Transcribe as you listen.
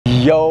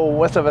Yo,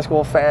 what's up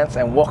basketball fans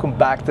and welcome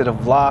back to the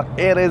vlog.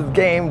 It is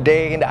game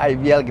day in the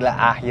IBL. Gila,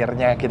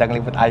 akhirnya kita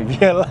ngeliput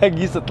IBL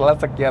lagi setelah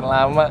sekian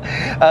lama.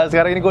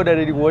 Sekarang ini gue udah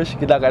ada di Wash.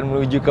 Kita akan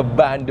menuju ke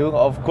Bandung.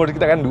 Of course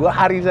kita akan 2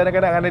 hari di sana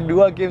karena akan ada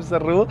 2 game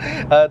seru.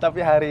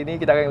 Tapi hari ini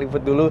kita akan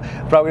ngeliput dulu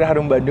Prawira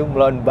Harum Bandung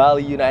melawan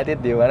Bali United,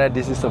 di mana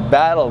this is a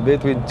battle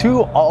between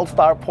 2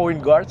 all-star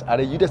point guards.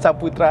 Ada Yuda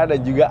Saputra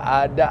dan juga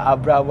ada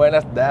Abraham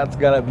Wenas. That's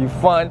gonna be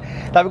fun.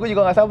 Tapi gue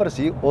juga gak sabar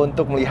sih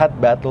untuk melihat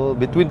battle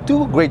between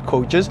 2 great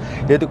coaches,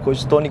 yaitu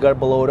Coach Tony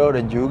Garpelodo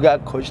dan juga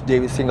Coach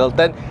David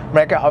Singleton.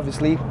 Mereka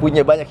obviously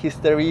punya banyak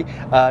history.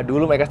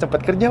 Dulu mereka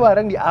sempat kerja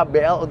bareng di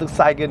ABL untuk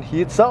Saigon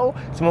Heat. So,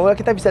 semoga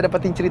kita bisa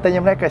dapetin ceritanya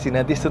mereka sih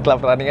nanti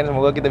setelah pertandingan.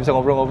 Semoga kita bisa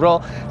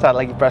ngobrol-ngobrol saat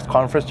lagi press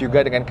conference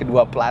juga dengan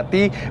kedua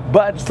pelatih.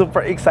 But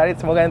super excited.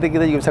 Semoga nanti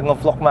kita juga bisa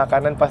nge-vlog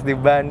makanan pas di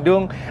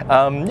Bandung.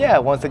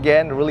 Once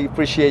again, really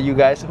appreciate you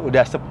guys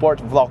udah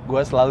support vlog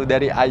gue selalu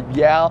dari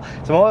IBL.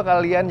 Semoga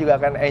kalian juga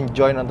akan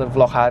enjoy nonton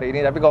vlog hari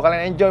ini. Tapi kalau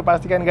kalian enjoy,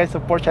 pastikan guys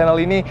support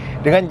channel ini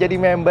dengan jadi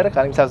member.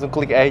 Kalian bisa langsung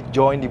klik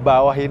join di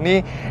bawah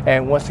ini.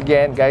 And once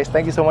again guys,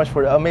 thank you so much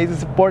for the amazing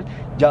support.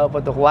 Jangan lupa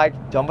untuk like,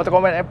 jangan lupa untuk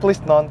comment, and please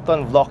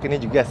nonton vlog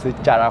ini juga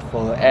secara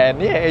full.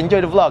 And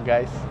enjoy the vlog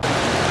guys.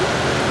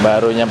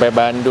 Baru nyampe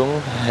Bandung,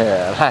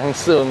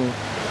 langsung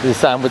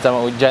disambut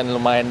sama hujan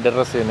lumayan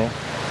deras ini.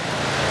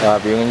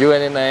 Wah, bingung juga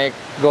nih naik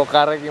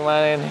gokar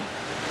gimana nih.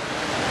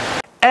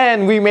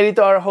 And we made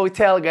it to our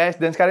hotel guys.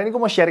 Dan sekarang ini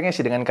gue mau sharingnya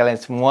sih dengan kalian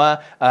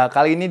semua.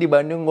 Kali ini di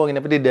Bandung gue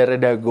nginep di daerah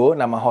Dago.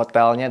 Nama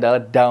hotelnya adalah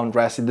Down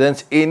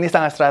Residence. Ini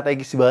sangat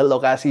strategis banget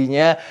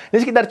lokasinya. Ini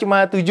sekitar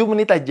cuma 7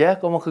 menit aja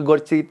kalau mau ke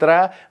Gor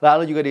Citra.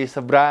 Lalu juga di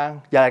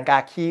seberang jalan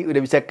kaki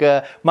udah bisa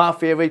ke my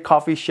favorite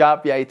coffee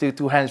shop, yaitu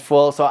Two Hands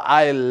Full. So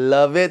I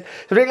love it.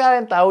 Seperti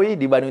kalian tahu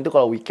di Bandung itu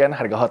kalau weekend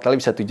harga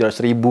hotelnya bisa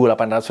 700.000,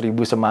 800.000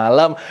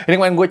 semalam. Ini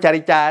kemarin gue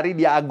cari-cari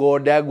di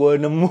Agoda, gue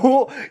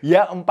nemu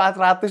ya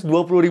 420.000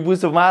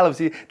 semalam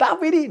sih.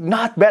 Tapi ini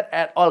not bad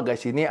at all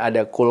guys. Ini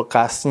ada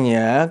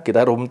kulkasnya.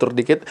 Kita room tour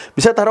dikit.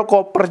 Bisa taruh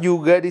koper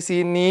juga di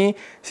sini.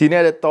 Sini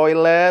ada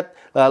toilet.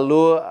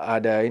 Lalu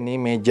ada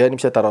ini meja, ini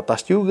bisa taruh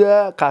tas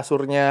juga.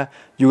 Kasurnya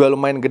juga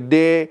lumayan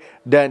gede.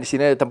 Dan di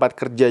sini ada tempat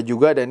kerja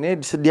juga. Dan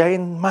ini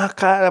disediain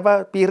makan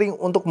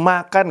piring untuk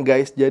makan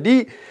guys.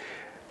 Jadi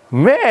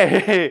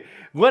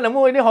gue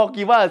nemu ini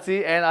hoki banget sih,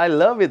 and I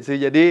love it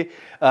sih. Jadi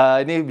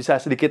ini bisa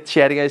sedikit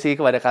sharing aja sih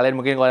kepada kalian.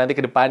 Mungkin kalau nanti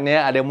ke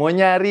depannya ada mau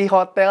nyari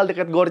hotel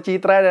dekat Gor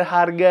Citra dan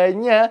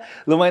harganya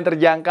lumayan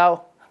terjangkau,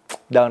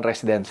 Down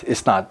Residence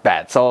is not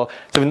bad. So,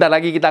 sebentar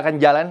lagi kita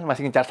akan jalan,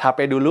 masih nge-charge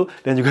HP dulu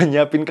dan juga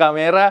nyiapin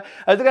kamera.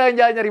 Habis itu kalian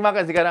jalan nyari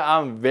makan sih, karena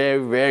I'm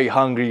very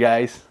hungry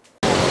guys.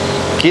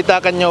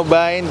 Kita akan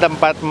nyobain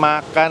tempat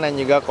makan dan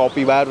juga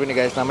kopi baru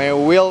nih guys. Namanya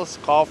Will's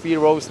Coffee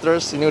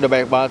Roasters. Ini udah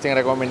banyak banget sih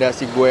yang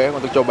rekomendasi gue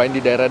untuk cobain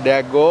di daerah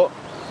Dago.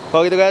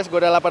 Kalau gitu guys, gue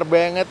udah lapar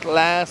banget.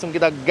 Langsung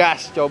kita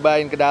gas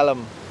cobain ke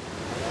dalam.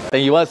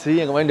 Thank you banget sih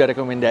yang kemarin udah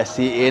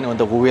rekomendasiin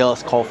untuk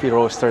Will's Coffee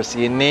Roasters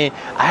ini.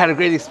 I had a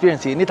great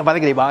experience sih. Ini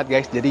tempatnya gede banget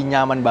guys, jadi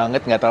nyaman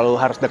banget, nggak terlalu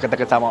harus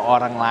deket-deket sama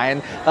orang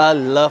lain. I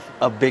love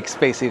a big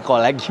space sih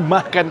kalau lagi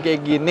makan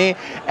kayak gini.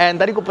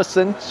 And tadi gue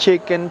pesen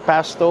chicken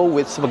pesto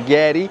with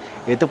spaghetti.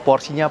 Itu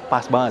porsinya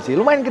pas banget sih,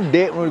 lumayan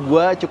gede menurut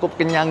gue, cukup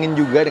kenyangin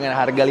juga dengan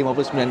harga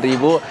 59.000.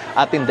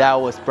 I think that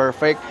was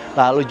perfect.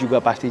 Lalu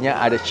juga pastinya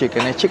ada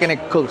chickennya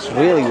cooks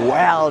really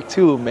well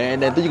too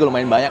man. Dan itu juga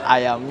lumayan banyak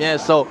ayamnya.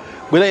 So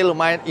gue tadi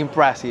lumayan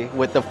impressed sih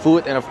with the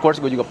food. And of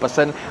course gue juga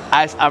pesen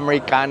ice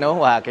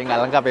americano. Wah, kayak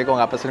nggak lengkap ya kalau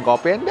nggak pesen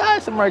kopi. And the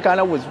ice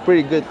americano was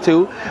pretty good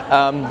too.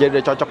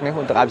 Jadi udah cocok nih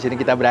untuk abis ini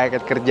kita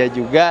berangkat kerja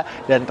juga.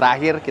 Dan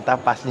terakhir kita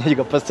pastinya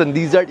juga pesen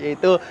dessert,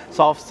 yaitu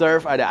soft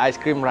serve. Ada ice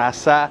cream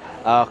rasa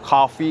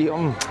coffee.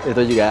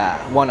 Itu juga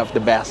one of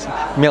the best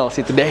meals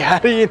sih today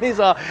hari ini.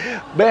 So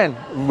Ben,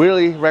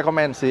 really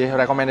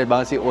recommended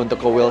banget sih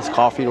untuk ke Will's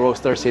Coffee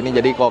Roasters ini.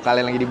 Jadi kalau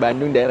kalian lagi di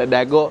Bandung daerah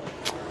Dago,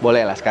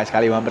 boleh lah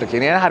sekali-sekali mampir ke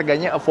sini.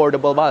 Harganya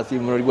affordable banget sih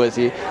menurut gue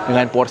sih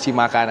dengan porsi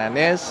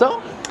makanannya. So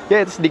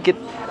ya, itu sedikit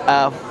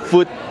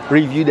food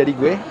review dari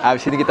gue.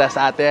 Abis ini kita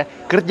saatnya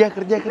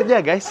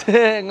kerja guys.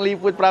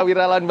 Ngeliput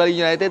Prawira lawan Bali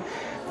United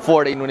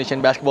for the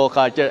Indonesian basketball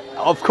culture,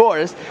 of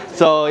course.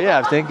 So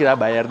abis ini kita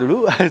bayar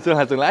dulu.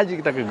 Langsung aja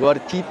kita ke Gor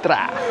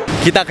Citra.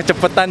 Kita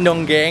kecepetan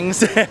dong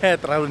gengs.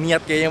 Terlalu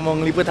niat kayaknya mau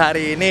ngeliput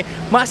hari ini.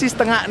 Masih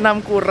 5:30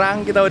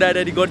 kurang, kita udah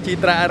ada di Gor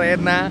Citra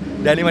Arena.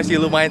 Dan ini masih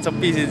lumayan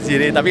sepi sih di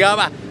sini. Tapi gak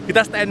apa,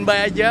 kita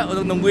standby aja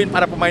untuk nungguin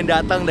para pemain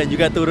datang dan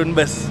juga turun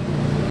bus.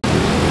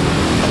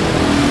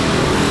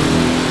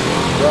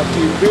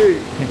 Rocky B.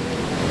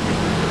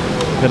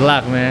 Good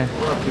luck man.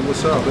 Rocky,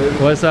 what's up baby?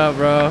 What's up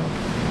bro?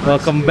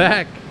 Welcome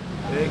back.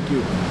 Thank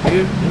you.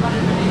 Here.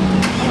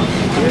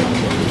 Here.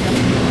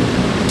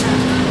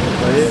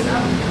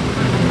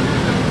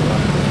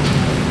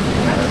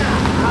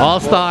 All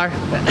star.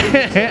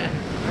 Hey.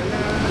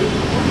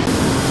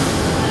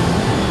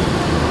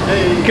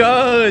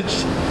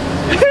 Coach.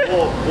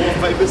 More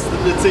famous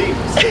than the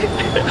teams.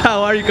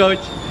 How are you, Coach?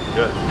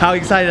 Good. How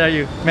excited are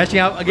you?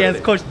 Matching up against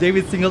Really? Coach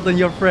David Singleton,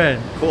 your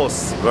friend. Of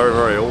course,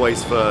 very,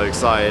 always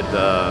excited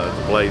to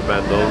play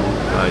Bandung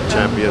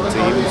champion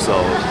team. So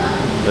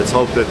let's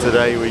hope that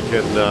today we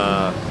can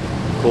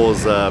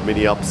cause a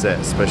mini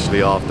upset, especially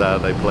after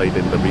they played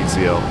in the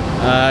BCL.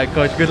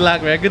 Coach, good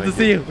luck, man. Good to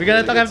see you. We're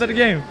gonna talk after the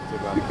game.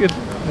 Good.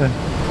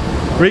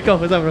 Rico,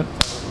 what's up, bro?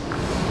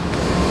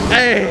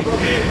 Hey.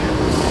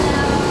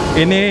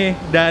 Ini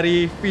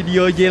dari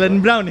video Jalen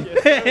Brown nih.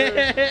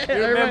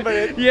 You remember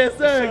it? Yes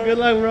sir. Good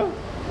luck, bro.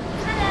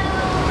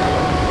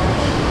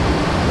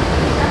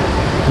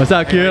 What's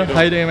up, Kirill?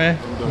 How you doing, man?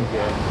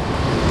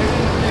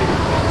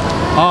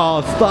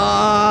 All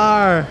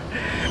Star.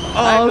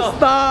 All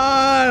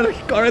Star.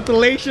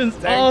 Congratulations,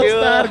 All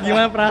Star.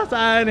 Gimana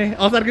perasaan nih?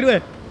 All Star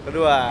kedua?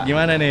 Kedua.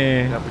 Gimana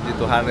nih? Ya, puji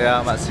Tuhan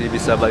ya masih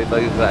bisa balik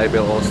lagi ke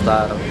IBL All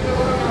Star.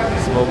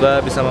 Semoga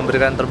bisa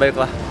memberikan terbaik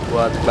lah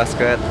buat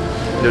basket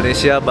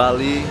Indonesia,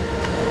 Bali,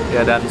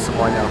 ya dan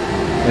semuanya.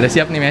 Udah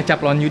siap nih match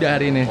up lawan Yuda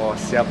hari ini? Oh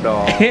siap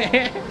dong.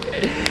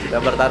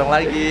 Kita bertarung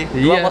lagi.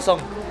 2-0.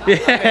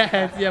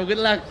 Siap, good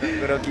luck.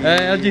 Rocky.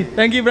 LG,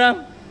 thank you,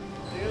 Bram.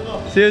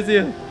 See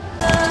you.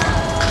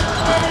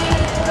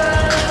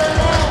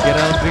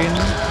 Kirill Green,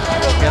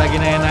 kayak lagi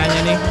nanya-nanya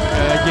nih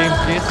ke James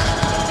Kiss.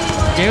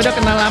 Kayaknya udah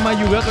kenal lama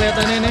juga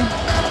kelihatannya nih.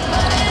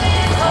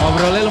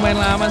 Ngobrolnya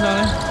lumayan lama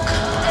soalnya.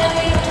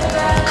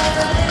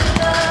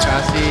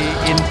 Kasih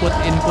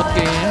input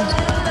kayaknya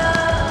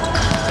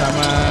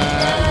sama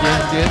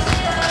James Kiss.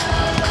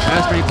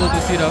 That's pretty cool to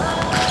see though.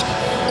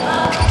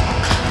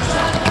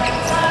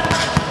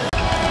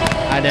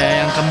 Ada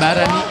yang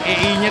kembaran nih,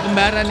 EI-nya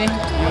kembaran nih,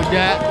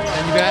 Yuda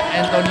dan juga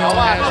Antonio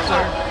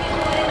Hester.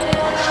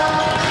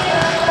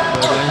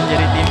 Dua-duanya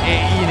jadi tim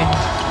EI nih.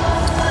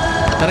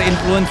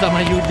 Terinfluence sama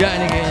Yuda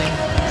nih kayaknya.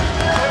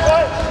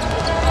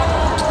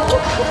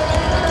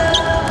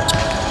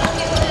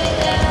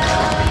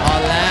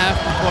 All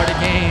left before the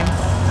game.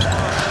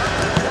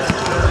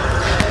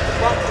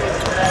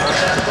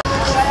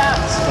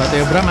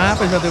 Sepatunya Bram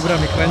apa sepatu Bram?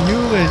 Keren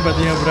juga nih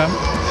sepatunya Bram.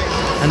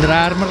 Under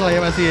Armour lah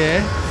ya pasti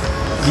ya.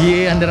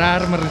 Di Under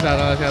Armour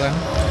sekarang.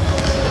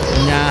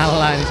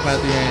 Nyala nih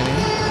sepatunya ini.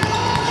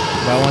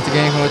 But once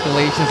again,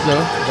 congratulations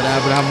though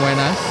kepada Abraham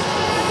Wenas.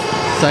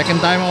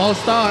 Second time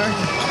All-Star.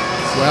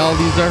 Well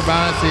deserved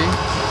banget sih.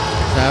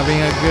 He's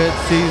having a good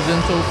season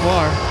so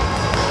far.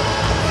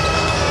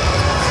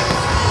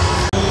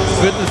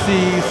 Good to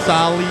see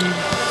Sally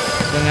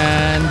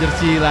dengan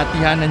jersey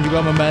latihan dan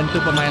juga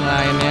membantu pemain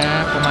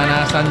lainnya,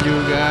 pemanasan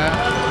juga.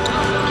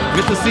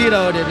 Good to see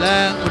though, dia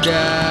bilang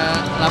udah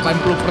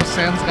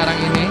 80% sekarang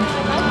ini.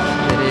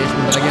 Jadi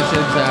sebentar lagi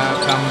saya bisa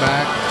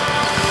comeback.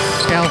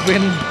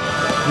 Kelvin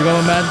juga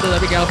membantu,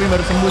 tapi Kelvin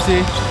baru sembuh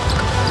sih.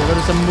 Dia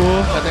baru sembuh,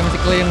 katanya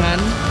masih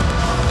kelingan.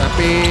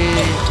 Tapi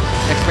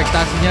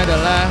ekspektasinya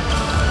adalah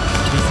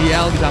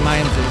BCL bisa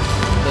main sih.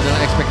 Itu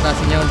adalah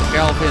ekspektasinya untuk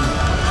Kelvin.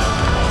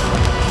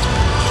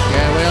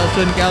 Get well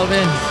soon,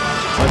 Kelvin.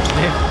 Coach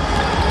Dave.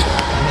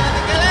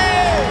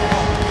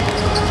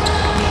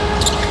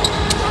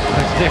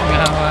 Coach Dave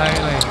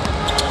ngapain nih?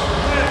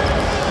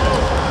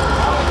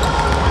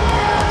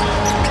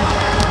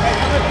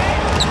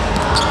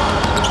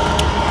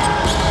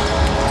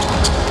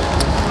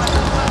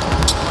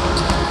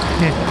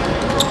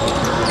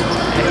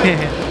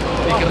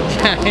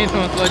 Dikerjain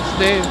sama Coach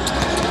Dave.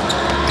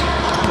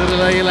 Suruh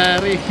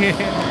lari-lari.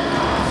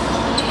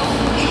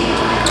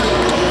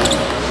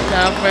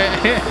 Capek.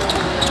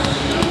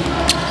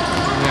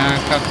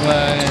 Ngakak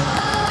banget.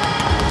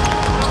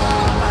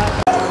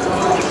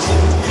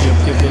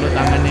 Tiup-tiup dulu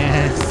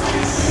tangannya.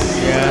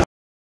 Ya.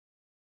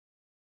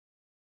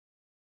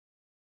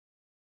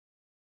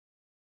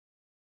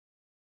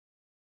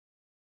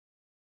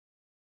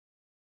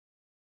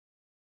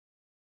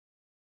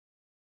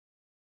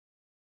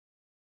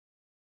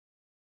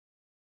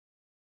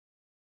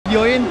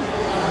 Videoin,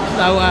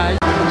 tahu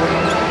aja.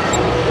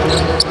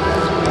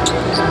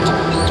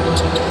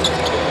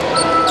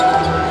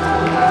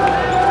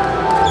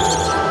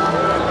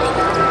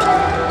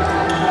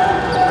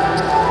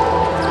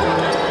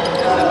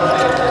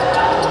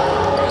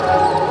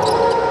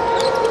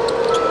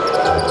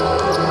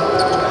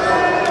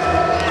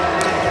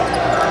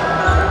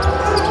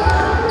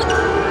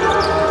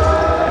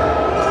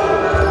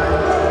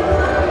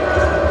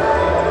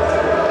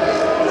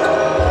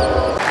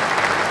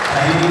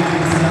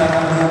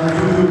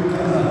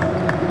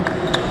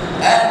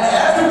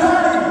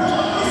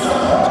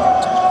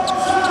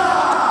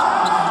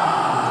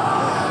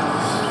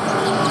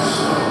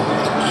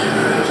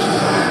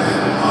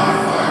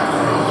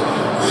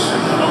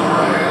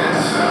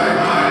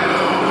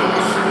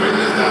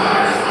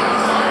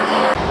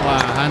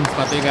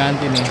 Sepatunya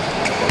ganti nih.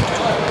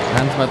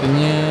 Kan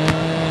sepatunya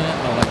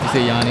like you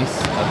say Giannis,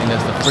 I think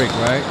that's the freak,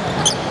 right?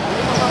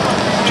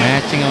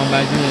 Matching sama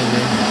bajunya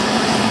sih.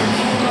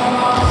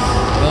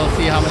 We'll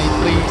see how many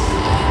threes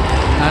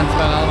Hans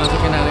bakal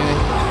masukin hari ini.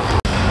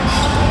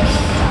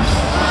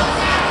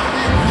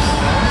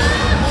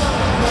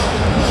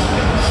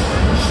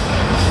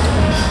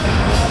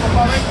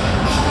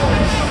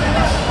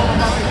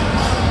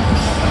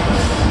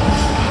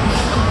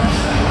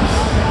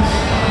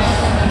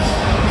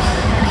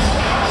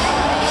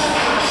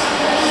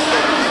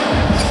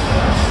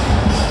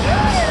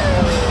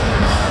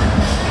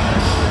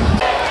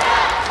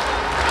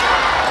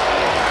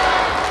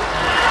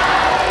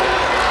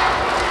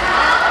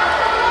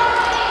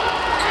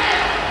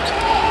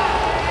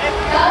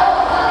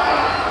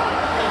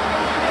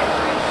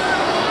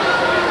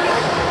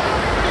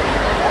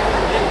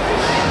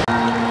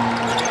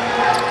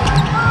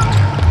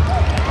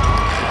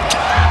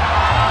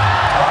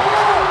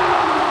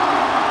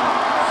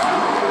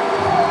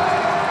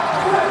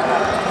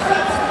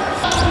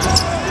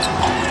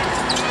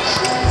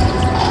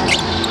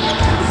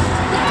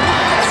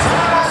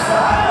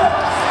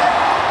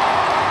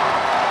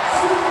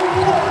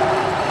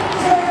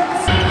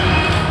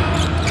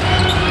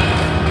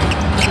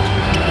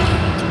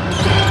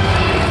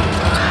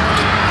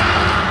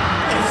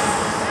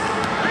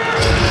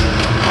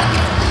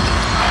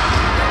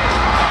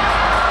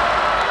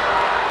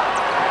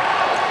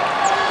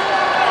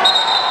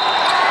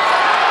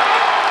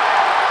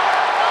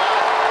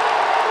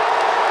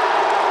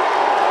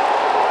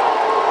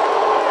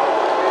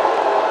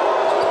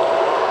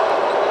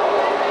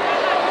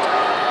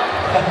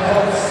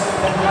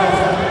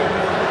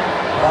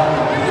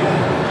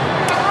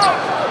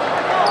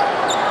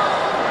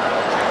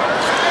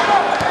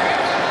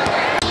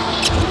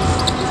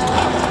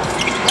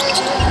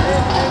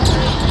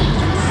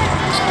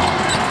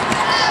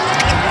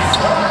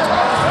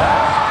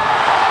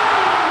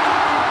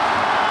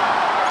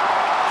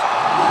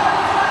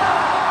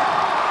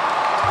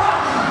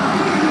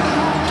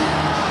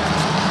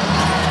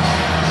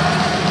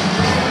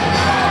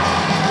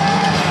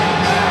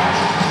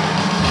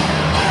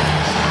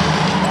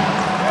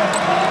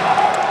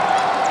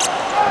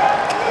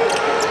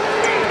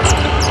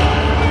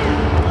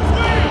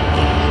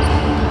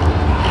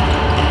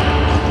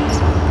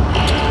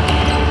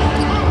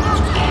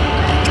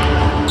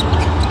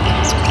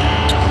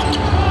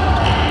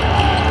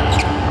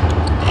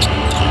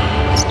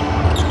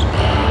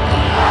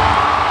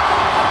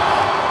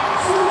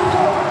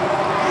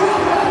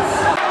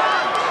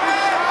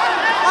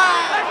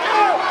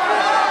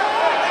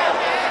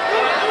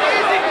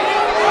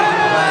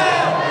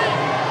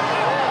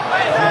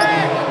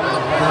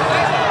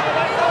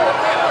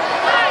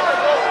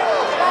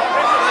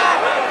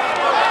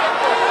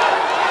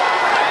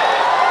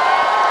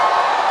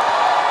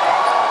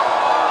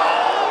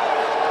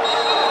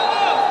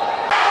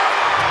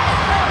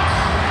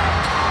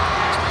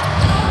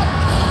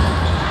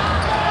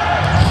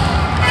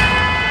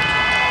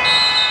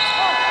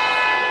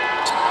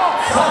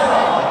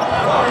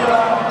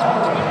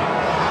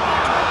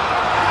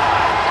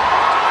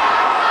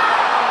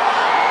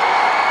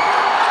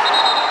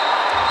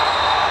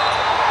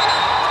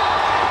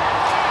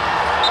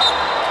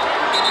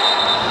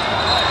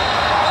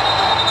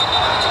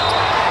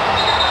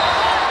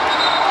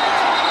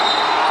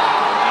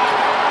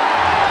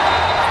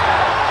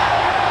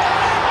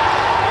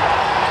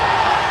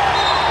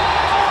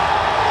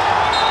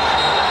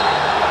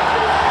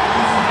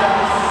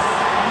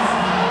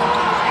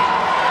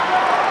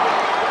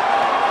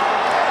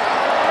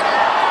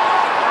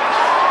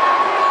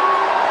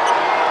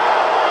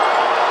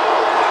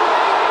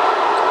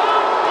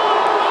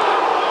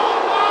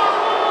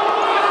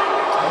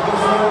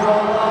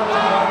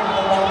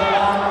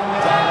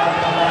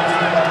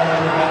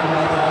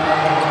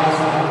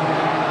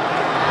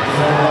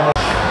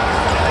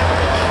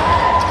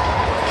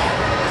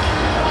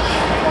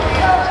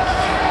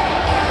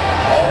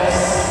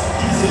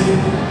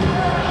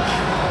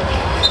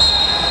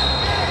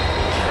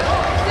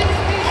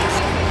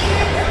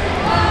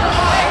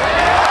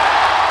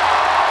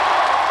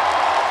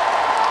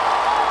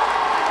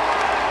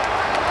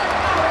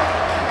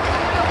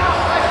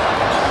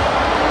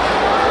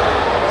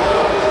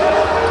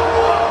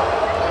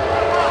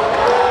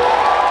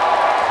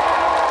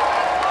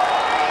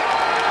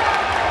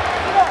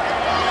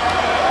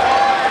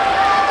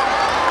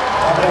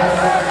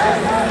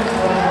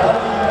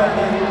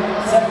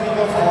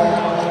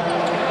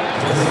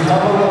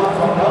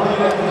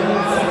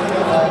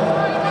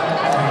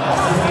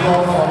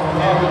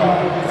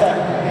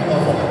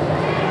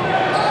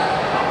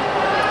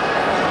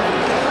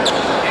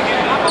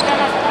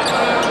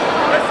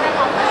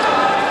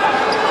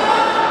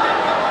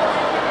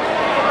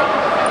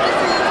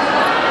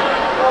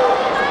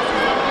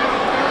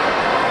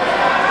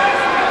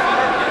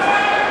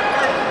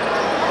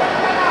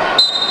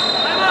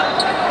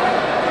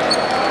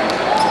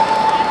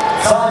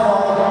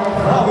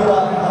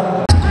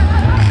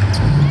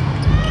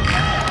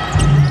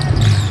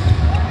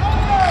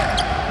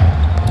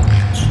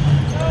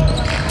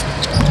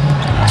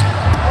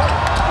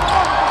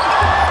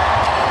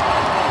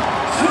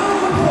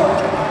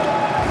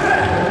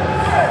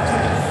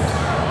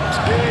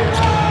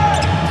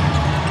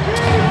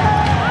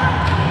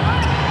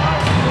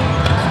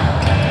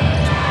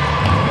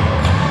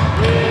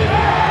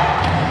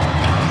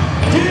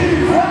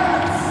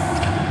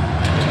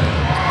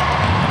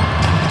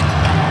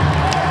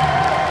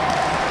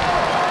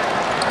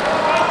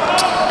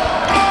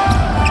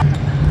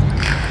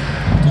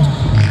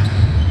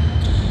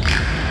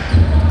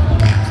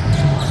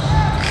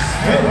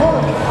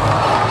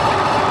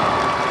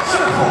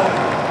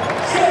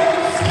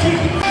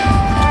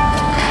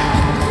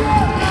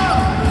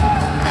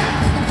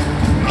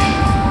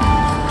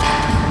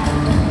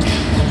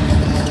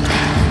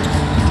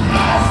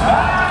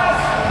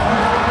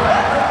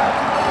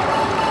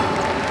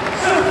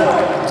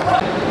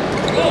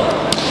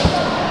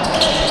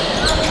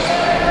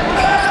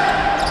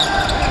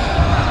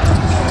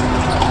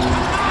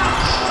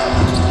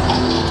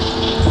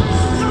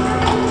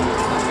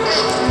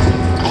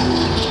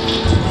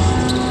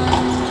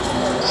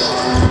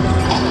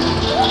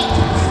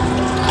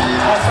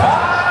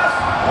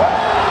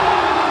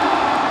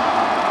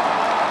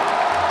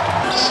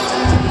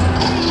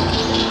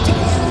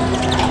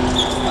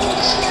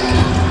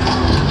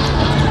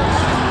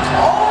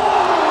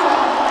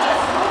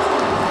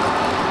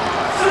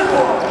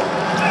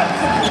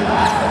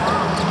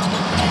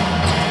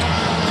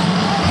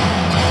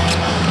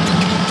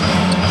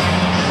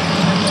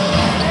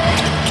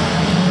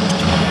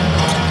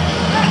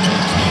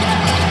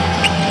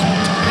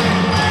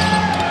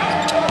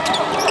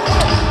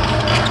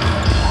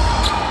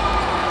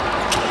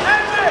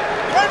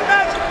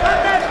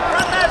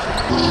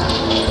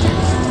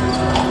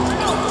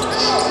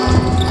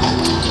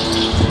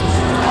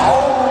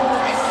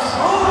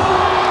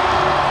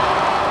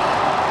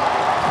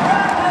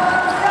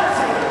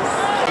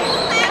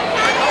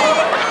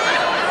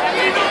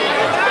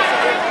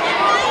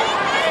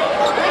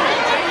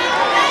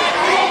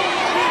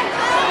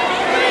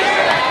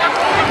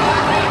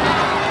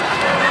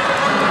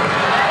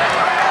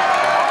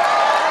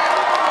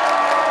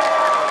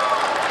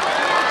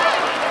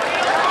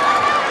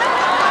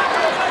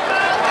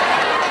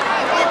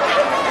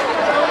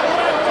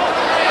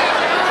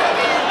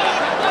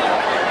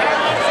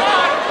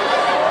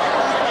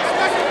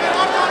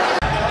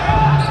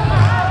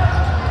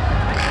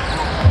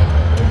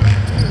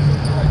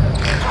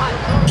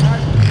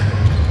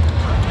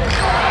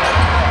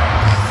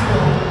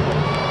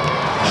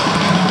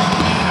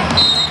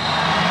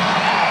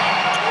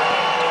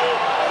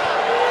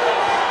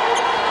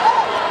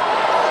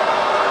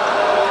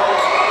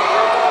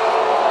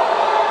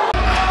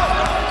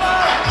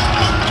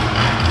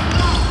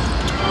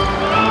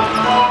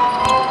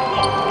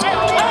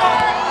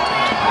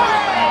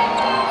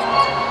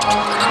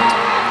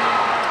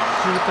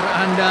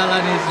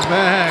 sun is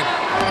back.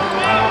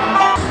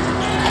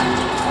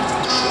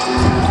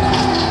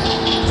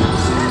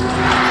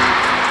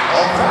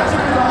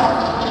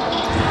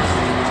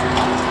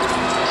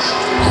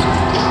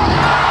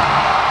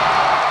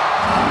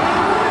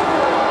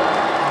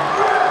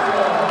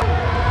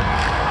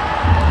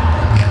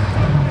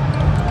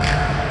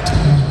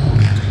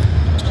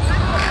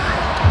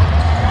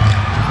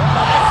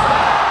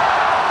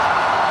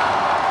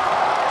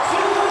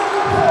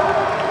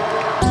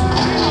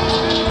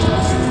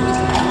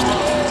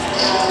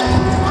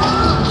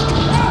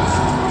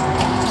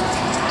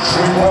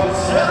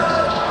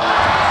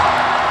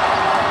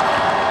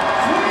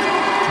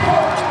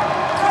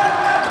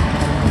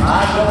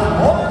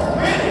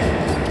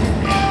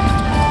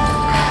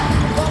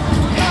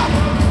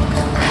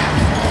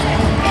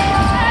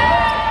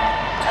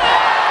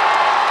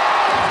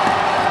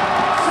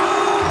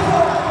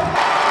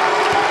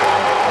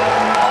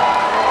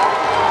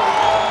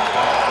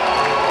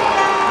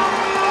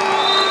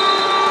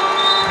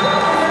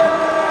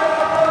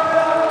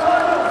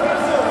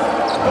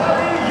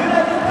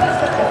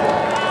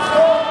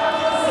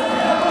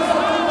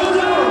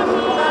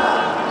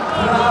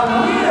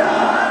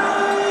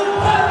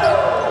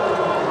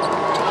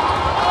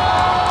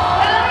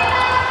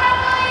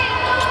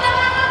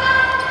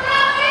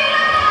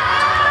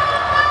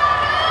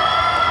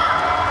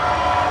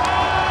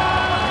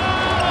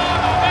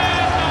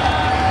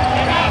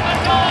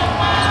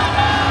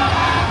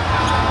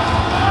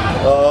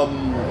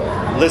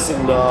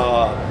 Listen,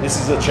 this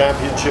is a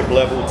championship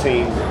level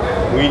team.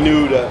 We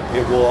knew that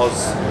it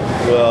was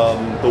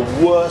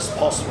the worst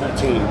possible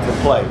team to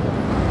play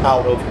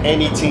out of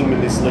any team in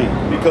this league,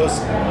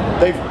 because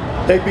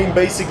they've been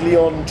basically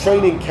on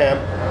training camp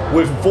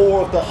with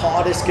 4 of the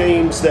hardest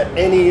games that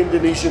any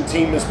Indonesian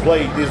team has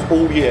played this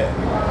all year.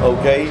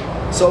 Okay,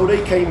 so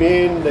they came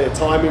in, their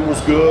timing was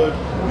good.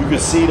 You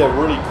could see they're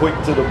really quick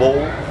to the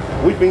ball.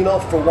 We've been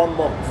off for 1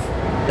 month.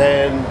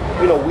 And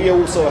you know, we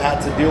also had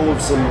to deal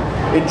with some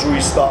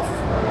injury stuff,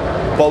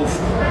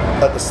 both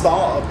at the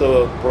start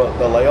of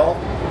the layoff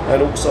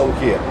and also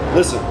here.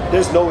 Listen,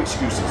 there's no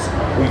excuses.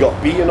 We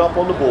got beaten up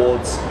on the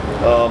boards.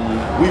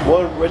 We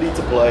weren't ready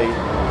to play.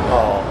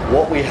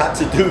 What we had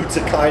to do to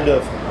kind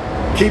of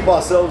keep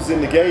ourselves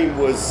in the game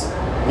was,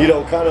 you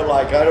know, kind of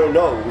like, I don't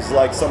know, it was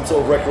like some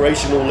sort of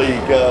recreational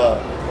league.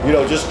 You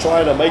know, just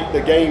trying to make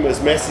the game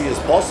as messy as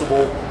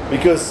possible,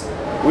 because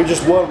we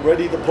just weren't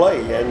ready to play,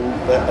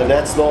 and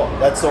that's not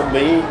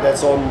me.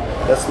 That's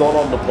not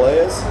on the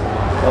players.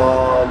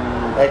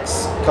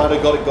 X kind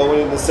of got it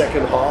going in the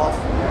second half.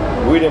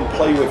 We didn't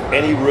play with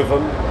any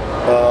rhythm.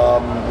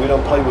 We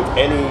don't play with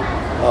any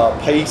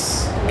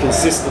pace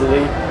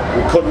consistently.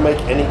 We couldn't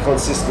make any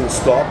consistent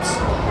stops.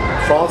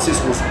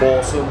 Francis was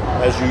awesome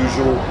as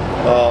usual.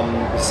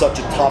 Such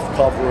a tough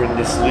cover in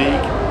this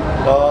league.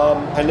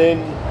 And then,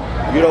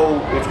 you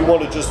know, if you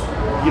want to just,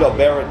 you know,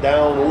 bear it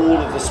down, all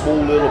of the small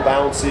little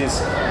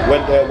bounces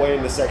went their way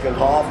in the second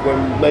half,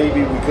 when maybe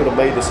we could have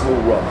made a small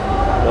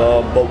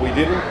run, but we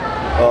didn't.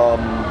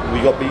 We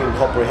got beaten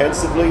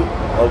comprehensively.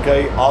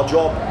 Okay, our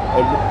job,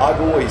 and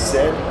I've always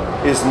said,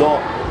 is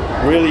not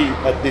really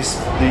at the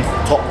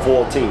top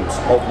 4 teams,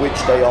 of which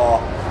they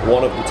are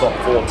one of the top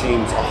 4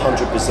 teams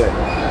 100%.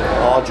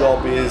 Our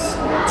job is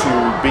to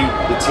beat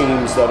the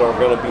teams that are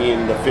going to be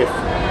in the 5th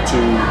to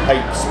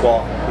 8th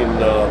spot in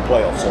the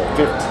playoffs, or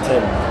 5th to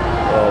 10th.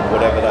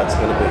 Whatever that's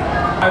going to be.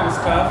 It was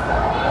tough,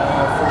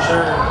 for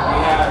sure. We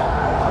had,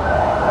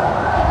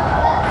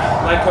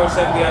 like Coach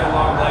said, we had a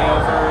long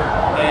layover,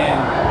 and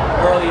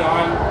early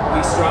on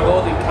we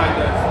struggled and kind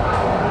of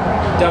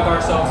dug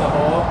ourselves a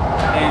hole,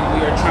 and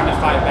we were trying to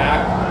fight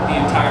back the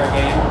entire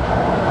game.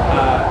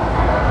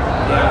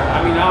 Yeah, I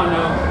mean, I don't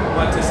know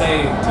what to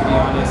say, to be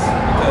honest,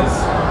 because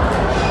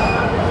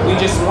we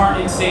just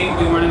weren't in sync,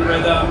 we weren't in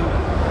rhythm.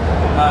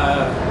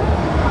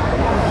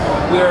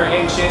 We were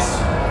anxious.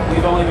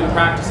 We've only been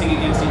practicing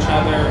against each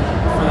other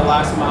for the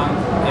last month,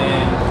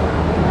 and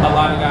a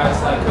lot of guys,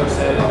 like Coach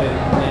said, have been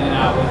in and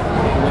out with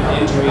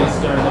injuries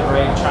during the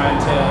break, trying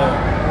to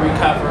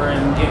recover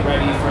and get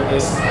ready for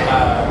this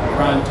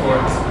run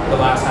towards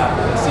the last half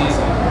of the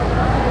season.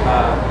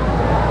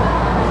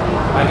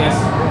 I guess,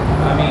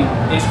 I mean,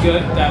 it's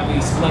good that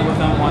we split with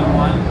them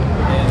 1-1,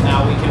 and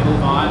now we can move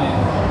on and,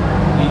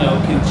 you know,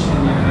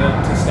 continue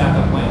to stack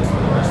up wins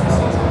for the rest of the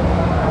season.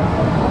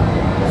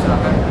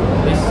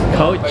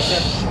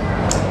 Coach.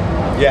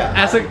 Yeah,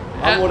 As a,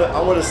 I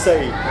want to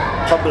say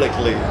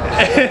publicly,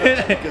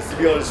 because to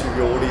be honest with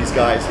you, all these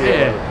guys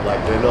here,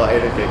 like, they're not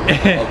anything,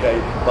 okay?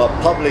 But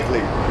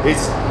publicly,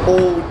 it's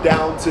all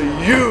down to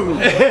you.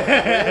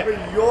 Whenever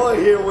you're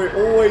here, we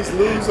always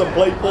lose and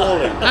play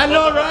poorly. I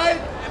know, right?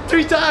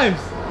 3 times.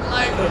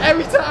 Like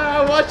every time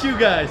I watch you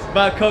guys.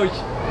 But coach,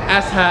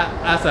 as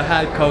a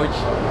head coach,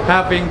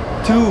 having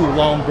 2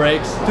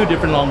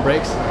 different long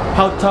breaks,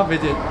 how tough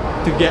is it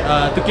to get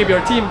to keep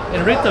your team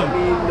in rhythm? I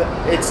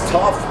mean, it's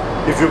tough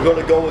if you're going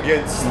to go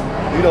against,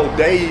 you know,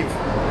 Dave,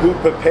 who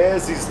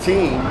prepares his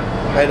team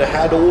and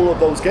had all of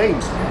those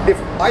games. If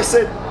I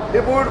said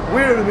it would,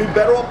 we would have been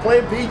better off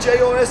playing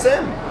PJ or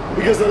SM.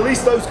 because at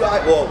least those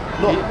guys, well,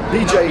 not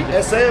BJ,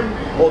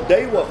 SM, or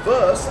they were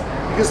first,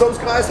 because those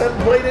guys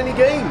hadn't played any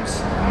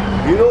games.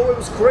 You know, it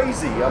was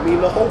crazy. I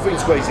mean, the whole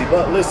thing's crazy.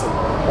 But listen,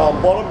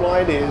 bottom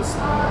line is,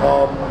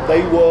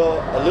 they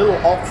were a little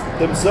off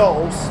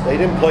themselves. They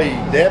didn't play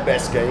their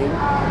best game,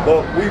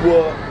 but we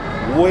were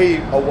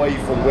way away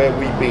from where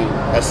we've been,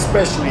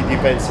 especially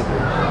defensively.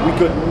 We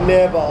could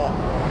never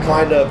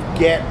kind of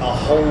get a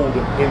hold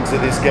into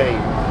this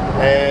game,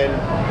 and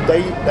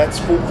that's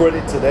full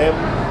credit to them.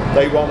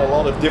 They run a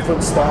lot of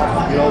different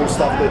stuff, you know,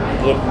 stuff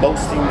that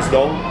most teams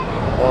don't.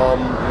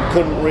 We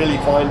couldn't really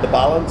find the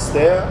balance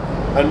there.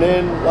 And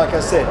then, like I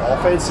said,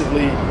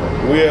 offensively,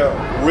 we're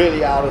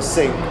really out of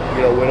sync.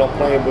 You know, we're not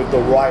playing with the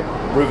right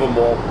rhythm.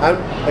 And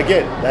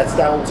again, that's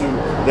down to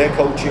their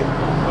coaching.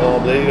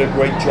 They did a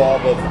great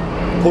job of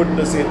putting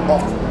us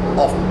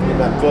off in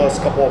that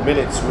first couple of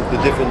minutes with the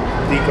different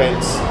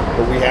defense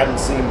that we hadn't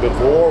seen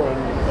before,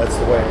 and that's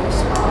the way it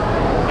is.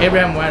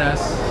 Abraham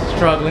Wenas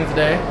struggling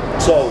today.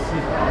 So,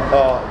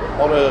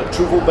 on a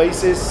truthful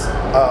basis,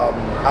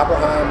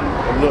 Abraham,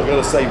 I'm not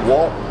going to say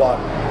what, but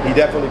he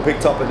definitely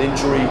picked up an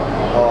injury,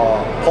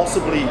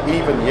 possibly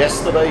even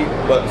yesterday,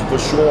 but for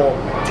sure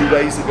 2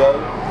 days ago.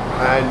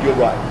 And you're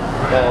right.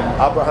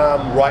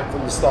 Abraham, right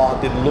from the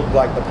start, didn't look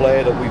like the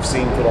player that we've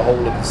seen for the whole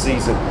of the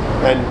season,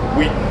 and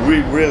we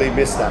really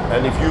missed that.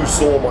 And if you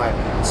saw my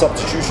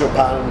substitution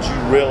patterns, you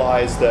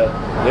realize that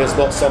there's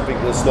not something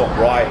that's not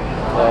right.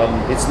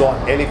 It's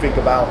not anything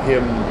about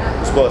him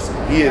as a person.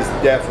 He is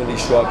definitely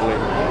struggling,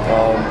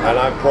 and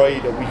I pray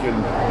that we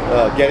can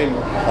get him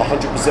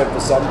 100% for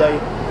Sunday.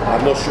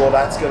 I'm not sure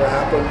that's going to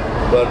happen,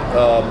 but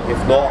if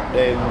not,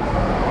 then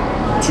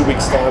 2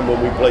 weeks time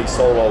when we play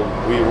solo,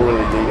 we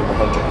really need him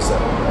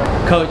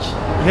 100%. Coach,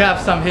 you have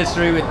some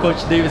history with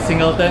Coach David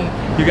Singleton.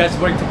 You guys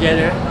work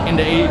together in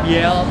the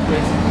ABL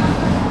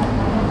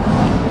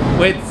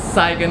with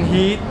Saigon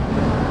Heat.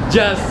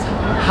 Just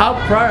how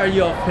proud are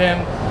you of him,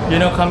 you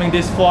know, coming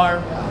this far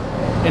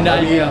in the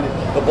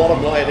IBL? The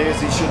bottom line is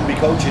he shouldn't be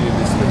coaching in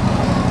this league.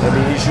 I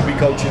mean, he should be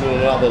coaching in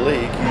another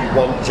league. He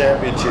won the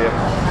championship,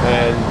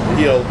 and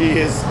you know, he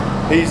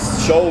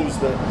shows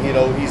that, you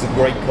know, he's a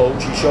great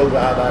coach. He showed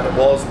how that it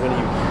was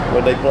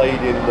when they played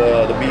in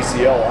the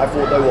BCL. I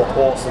thought they were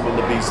awesome in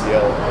the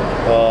BCL,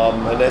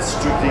 and that's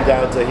strictly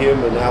down to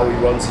him and how he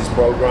runs his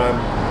program,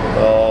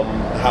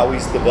 how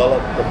he's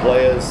developed the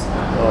players,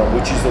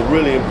 which is a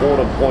really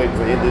important point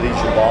for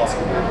Indonesian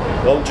basketball.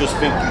 Don't just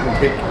think you can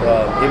pick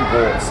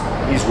imports.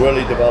 He's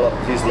really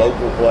developed his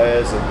local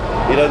players, and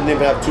he doesn't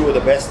even have two of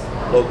the best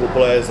local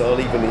players that aren't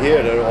even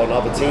here, they're on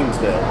other teams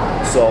now.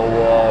 So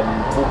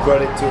full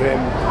credit to him.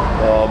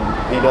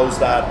 He knows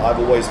that. I've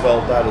always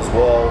felt that as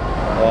well.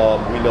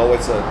 We know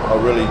it's a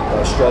really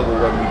struggle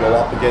when we go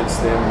up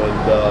against him, and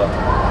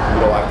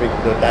you know, I think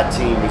that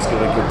team is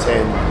going to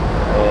contend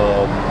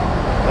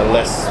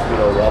unless, you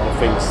know, other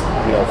things,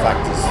 you know,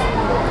 factors, you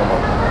know, come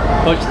up.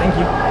 Coach, thank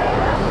you.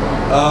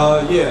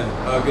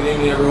 Good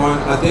evening, everyone.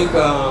 I think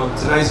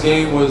tonight's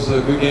game was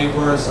a good game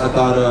for us. I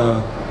thought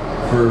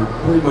for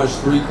pretty much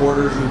 3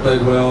 quarters we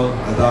played well.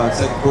 I thought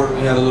second quarter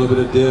we had a little bit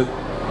of dip,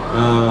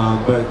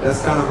 but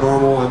that's kind of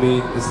normal. I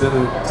mean, it's been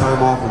a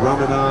time off of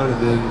Ramadan, and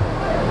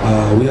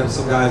then we have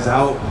some guys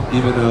out,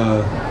 even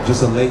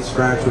just a late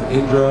scratch with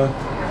Indra,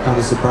 kind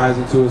of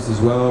surprising to us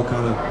as well,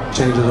 kind of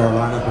changes our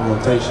lineup and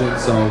rotation.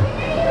 So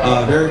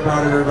very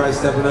proud of everybody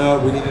stepping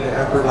up. We needed an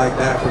effort like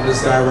that from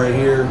this guy right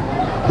here,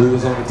 who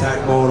was on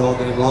attack mode all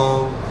game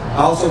long.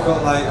 I also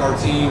felt like our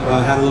team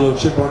had a little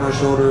chip on our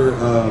shoulder,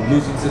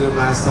 losing to them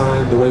last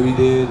time the way we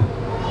did,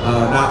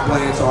 not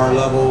playing to our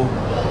level,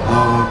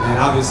 and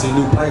obviously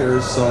new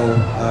players, so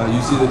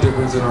you see the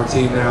difference in our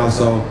team now.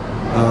 So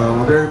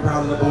I'm very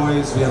proud of the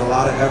boys. We had a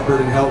lot of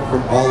effort and help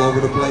from all over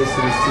the place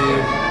in this team,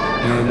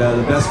 and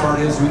the best part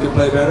is we can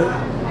play better.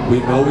 We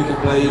know we can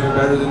play even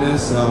better than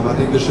this. I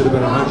think this should have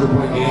been a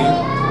 100-point game,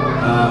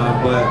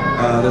 but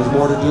there's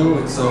more to do,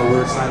 and so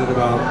we're excited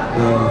about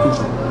the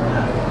future.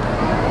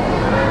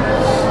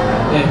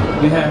 Yeah,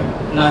 we have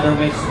another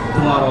match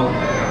tomorrow.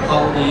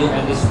 How do you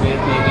anticipate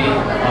maybe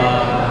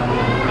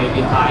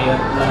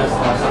tiredness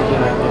or something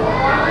like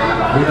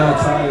that? We're not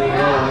tired at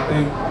all. I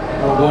think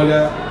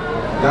Mongolia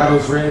got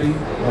us ready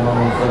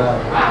for that.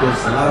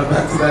 There's a lot of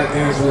back-to-back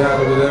games we have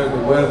over there,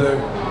 the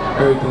weather,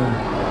 everything.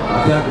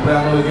 I think I can play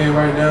another game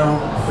right now.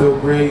 I feel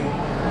great.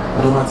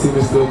 I know my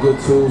teammates feel good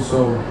too,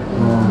 so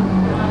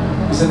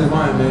it's in the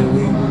mind, man.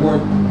 We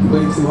worked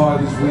way too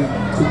hard this week,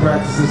 2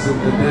 practices a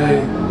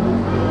day.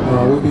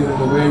 We've been in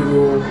the weight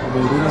room. I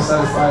mean, we're not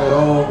satisfied at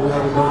all. We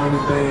haven't done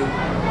anything.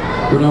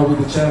 We know we're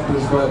the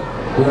champions, but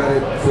we got to,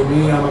 for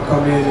me, I'm going to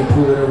come in and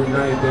prove it every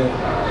night that,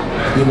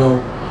 you know,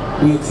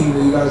 we a team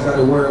that you guys got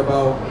to worry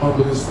about,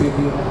 humbly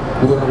speaking.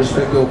 We're going to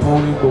respect the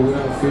opponent, but we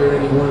don't fear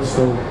anyone,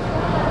 so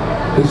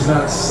it's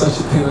not such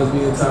a thing as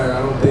being tired.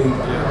 I don't think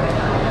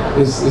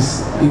it's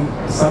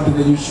something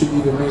that you should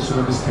even mention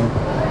on this camp.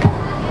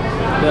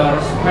 Your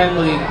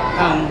family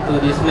come to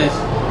this match.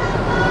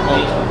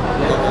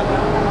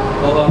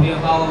 Overview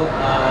how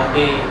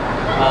they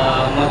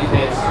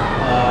motivate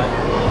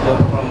the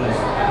performance.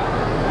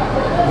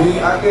 Me,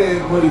 I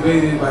get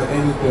motivated by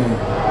anything.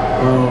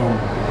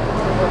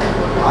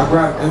 I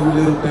grab every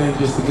little thing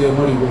just to get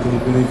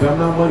motivated. And if I'm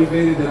not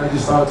motivated, then I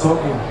just start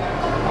talking.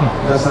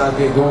 That's how I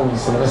get going.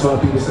 So that's why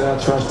people say I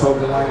trash talk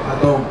a lot.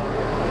 I don't.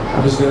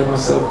 I'm just getting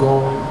myself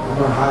going.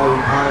 I'm a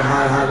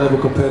high level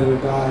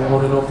competitive guy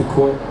on and off the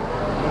court.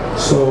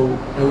 So,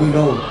 and we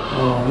know,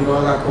 I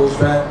got coach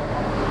back.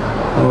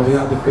 He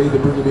had the faith to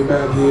bring me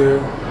back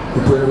here. He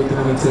put everything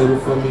on the table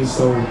for me.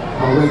 So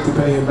my way to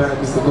pay him back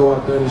is to go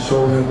out there and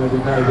show him every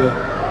night that,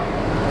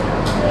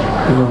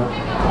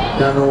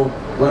 I know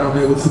what I'm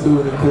able to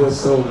do in the court.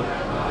 So,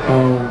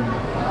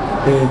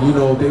 and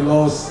they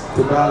lost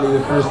to Bali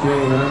the first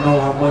game, and I know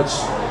how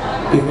much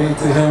it meant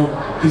to him.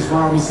 His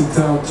mom is in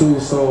town too,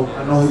 so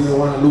I know he didn't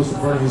want to lose in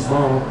front of his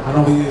mom. I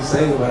know he didn't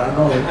say it, but I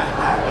know it.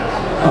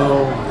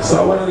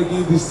 So I wanted to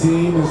give this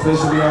team,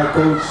 especially our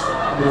coach,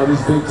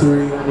 this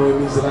victory. I know it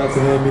means a lot to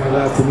him, it means a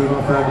lot to me.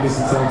 My family's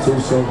in town too,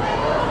 so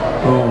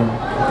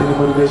I think the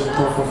motivation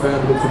comes from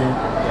family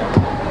tonight.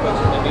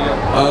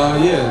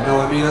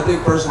 I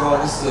think first of all,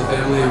 this is a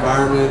family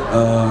environment.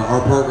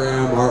 Our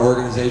program, our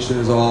organization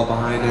is all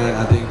behind it.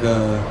 I think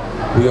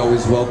we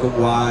always welcome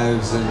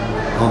wives and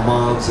our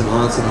moms and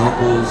aunts and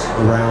uncles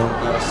around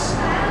us,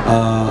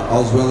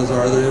 as well as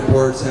our other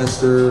imports.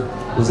 Hester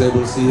was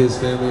able to see his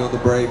family on the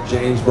break.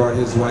 James brought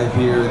his wife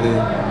here, and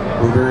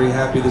then we're very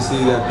happy to see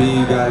that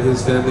B got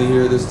his family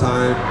here this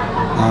time.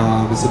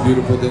 It's a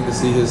beautiful thing to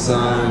see his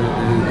son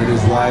and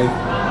his wife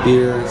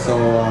here. So,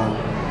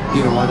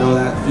 I know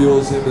that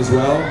fuels him as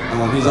well.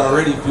 He's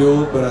already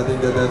fueled, but I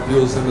think that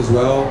fuels him as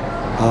well.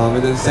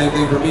 And then same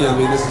thing for me. I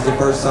mean, this is the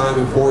first time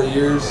in 4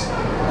 years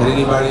that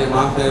anybody in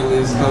my family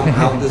has come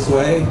out this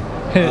way.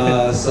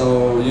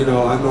 So,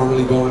 I'm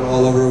normally going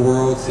all over the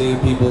world, seeing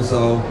people,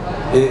 so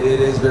it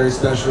is very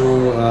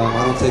special.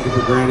 I don't take it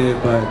for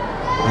granted, but,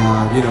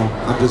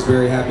 I'm just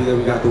very happy that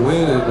we got the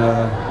win, and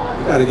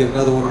we got to get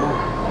another one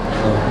tomorrow.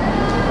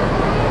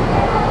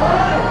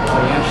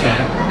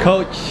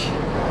 Coach,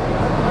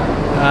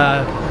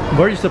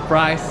 were you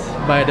surprised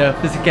by the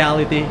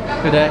physicality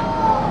today?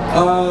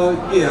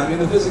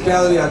 The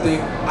physicality, I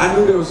think, I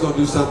knew they was going to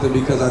do something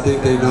because I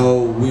think they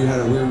know we had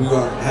an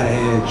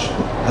edge.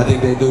 I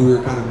think they knew we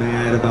were kind of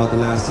mad about the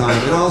last time.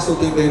 And I also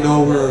think they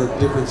know we're a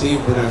different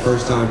team for that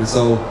first time. And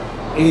so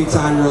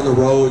anytime you're on the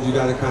road, you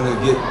got to kind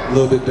of get a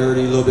little bit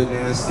dirty, a little bit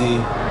nasty,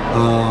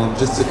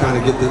 just to kind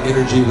of get the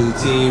energy of the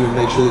team and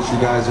make sure that you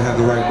guys have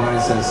the right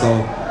mindset. So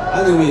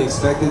I think we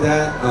expected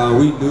that.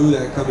 We knew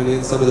that coming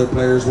in, some of their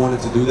players wanted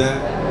to do that.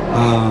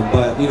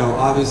 But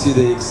obviously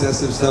the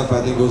excessive stuff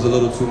I think was a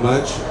little too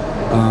much.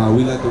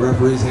 We let the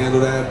referees handle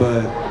that,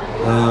 but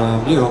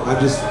I'm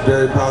just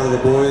very proud of the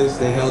boys.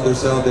 They held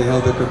themselves, they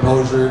held their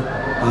composure.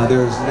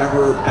 There's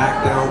never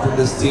back down from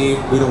this team.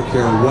 We don't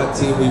care what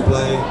team we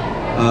play.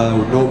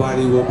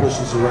 Nobody will push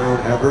us around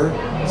ever.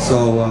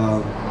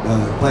 So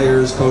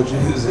players,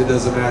 coaches, it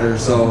doesn't matter.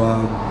 So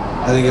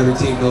I think every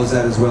team knows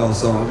that as well.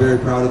 So I'm very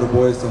proud of the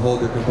boys to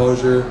hold their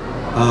composure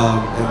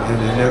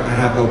and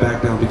have no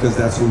back down, because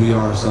that's who we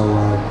are. So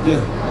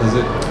that's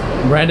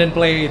it. Brandon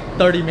played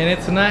 30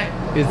 minutes tonight.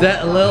 Is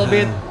that a little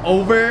bit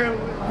over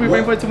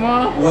preparing for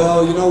tomorrow?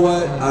 Well, you know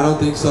what? I don't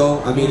think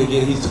so. I mean,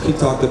 again, he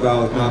talked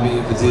about not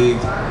being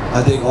fatigued.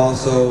 I think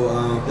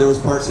also there was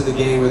parts of the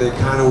game where they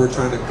kind of were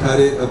trying to cut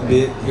it a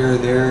bit here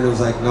and there, and it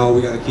was like, no,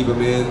 we got to keep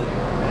him in.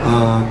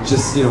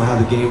 Just how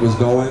the game was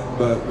going,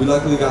 but we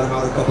luckily got him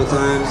out a couple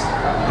times,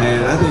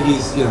 and I think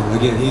he's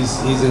again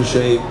he's in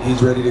shape,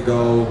 he's ready to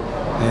go,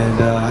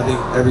 and I think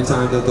every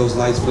time that those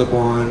lights flip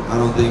on, I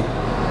don't think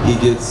he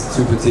gets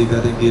too fatigued.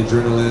 I think the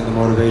adrenaline, the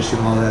motivation,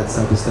 all that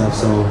type of stuff.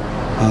 So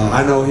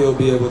I know he'll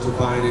be able to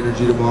find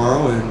energy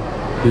tomorrow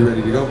and be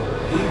ready to go.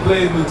 He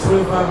played me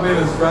 25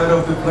 minutes right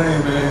off the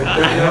plane, man.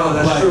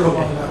 That's true.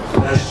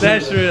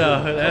 That's true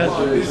though. That's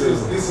true.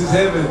 This is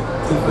heaven.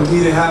 For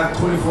me to have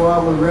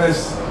 24-hour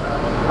rest,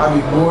 I'll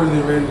be more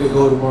than ready to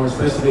go tomorrow,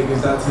 especially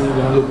against that team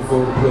that I'm looking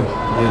forward to play.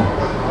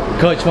 Yeah.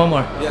 Coach, one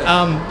more. Yes.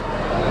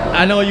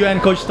 I know you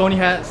and Coach Tony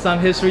had some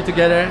history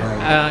together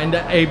in the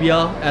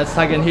ABL at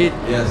Second Heat.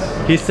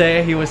 Yes. He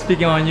said, he was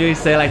speaking on you, he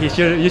said like you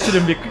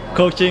shouldn't be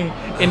coaching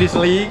in this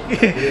league.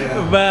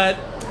 Yeah. But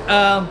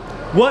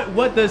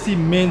what does he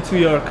mean to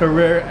your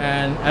career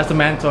and as a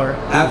mentor?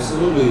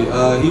 Absolutely.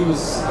 He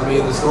was,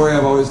 the story,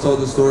 I've always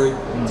told the story.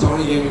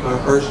 Tony gave me my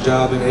first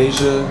job in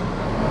Asia.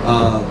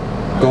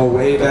 Go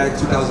way back,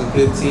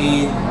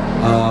 2015.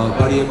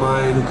 Buddy of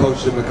mine who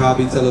coached at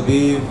Maccabi Tel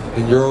Aviv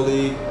in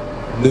EuroLeague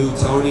knew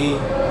Tony,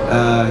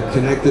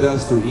 connected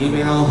us through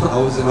email. I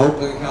was in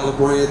Oakland,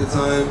 California at the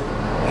time,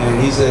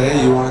 and he said,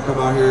 hey, you want to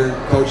come out here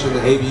and coach in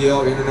the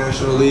ABL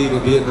International League in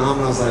Vietnam?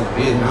 And I was like,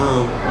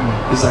 Vietnam?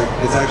 He's like,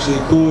 it's actually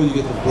cool. You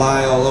get to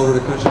fly all over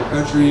the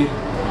country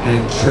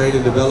and train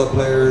and develop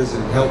players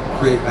and help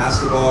create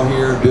basketball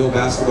here and build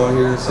basketball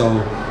here.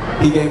 So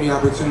he gave me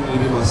opportunity to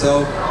be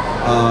myself.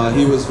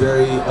 He was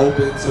very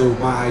open to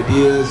my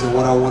ideas and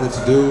what I wanted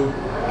to do,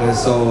 and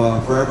so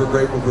forever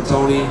grateful for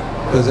Tony,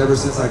 because ever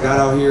since I got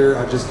out here,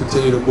 I just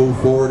continue to move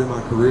forward in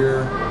my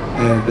career,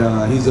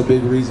 and he's a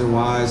big reason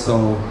why.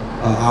 So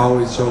I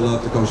always show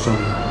love to Coach Tony.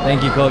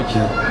 Thank you, Coach.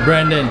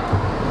 Brandon,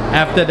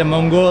 after the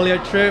Mongolia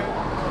trip,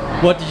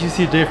 what did you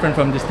see different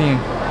from this team?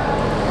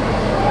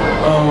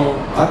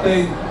 I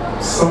think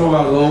some of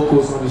our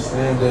locals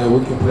understand that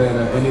we can play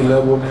at any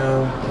level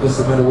now. It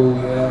doesn't matter where we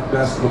at.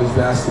 Basketball is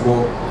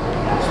basketball.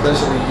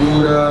 Especially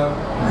Yuda,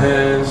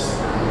 Hans,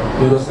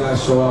 those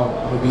guys show out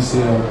on the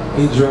BCL.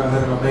 Indra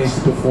had an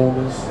amazing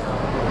performance.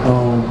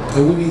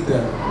 And we need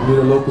that. We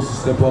need the locals to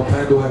step up.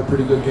 Pando had a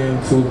pretty good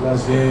game too, the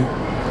last game.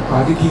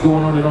 I can keep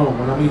going on and on.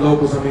 When I mean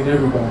locals, I mean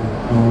everybody.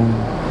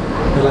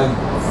 And like,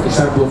 for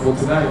example, for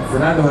tonight,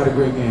 Fernando had a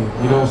great game,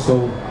 you know,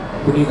 so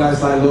we need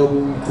guys like Lobo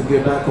to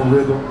get back on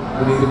rhythm.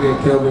 We need to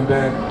get Kelvin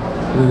back.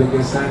 We need to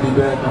get Sandy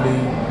back. I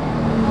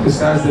mean, this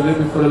guy's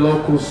delivering for the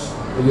locals.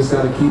 We just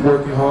got to keep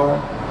working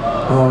hard.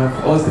 And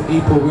for us, the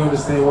people, we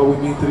understand what we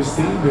mean to this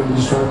team, and we're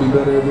just trying to be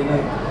better every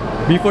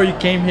night. Before you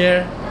came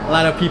here, a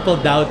lot of people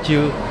doubt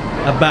you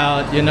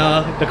about, you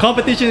know, the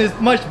competition is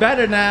much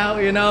better now.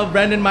 You know,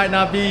 Brandon might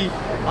not be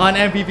on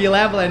MVP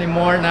level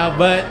anymore now,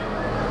 but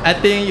I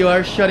think you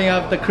are shutting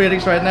up the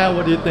critics right now.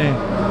 What do you think?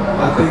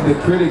 I think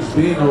the critics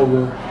being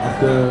over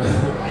after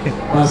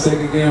my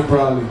second game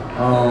probably.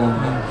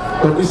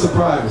 But be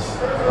surprised.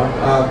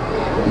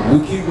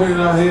 We keep winning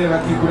out here, and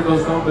I keep winning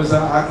those numbers.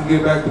 I can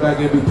get back-to-back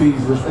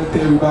MVPs. Respect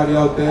to everybody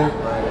out there,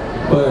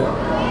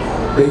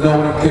 but they know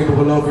what I'm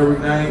capable of every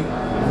night.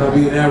 I'm not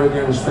being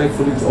arrogant,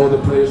 respectfully to all the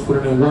players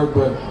putting in work,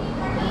 but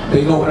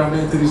they know what I'm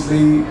into this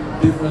league.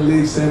 Different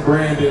leagues and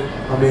Brandon.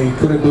 I mean,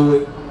 couldn't do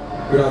it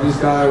without this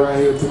guy right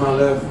here to my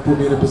left. Put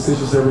me in the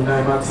positions every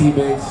night. My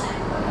teammates.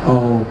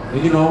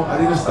 And you know, I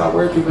didn't stop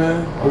working,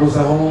 man. I was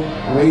at home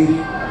waiting,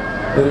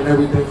 letting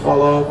everything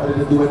fall off. I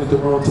didn't do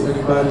anything wrong to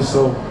anybody,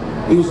 so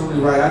it was only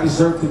right. I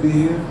deserve to be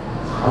here.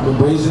 I'm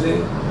embracing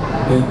it,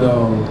 and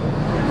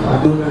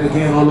I'm doing it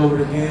again, all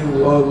over again,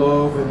 with all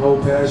love and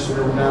all passion.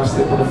 Every now I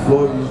step on the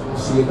floor, you're just gonna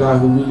see a guy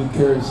who really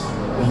cares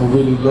and who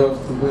really loves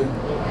to win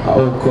at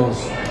all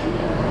costs.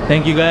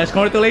 Thank you guys.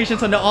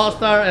 Congratulations on the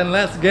All-Star, and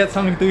let's get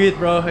something to eat,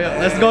 bro. Yeah,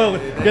 let's go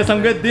get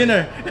some good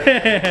dinner.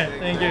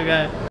 Thank you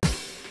guys.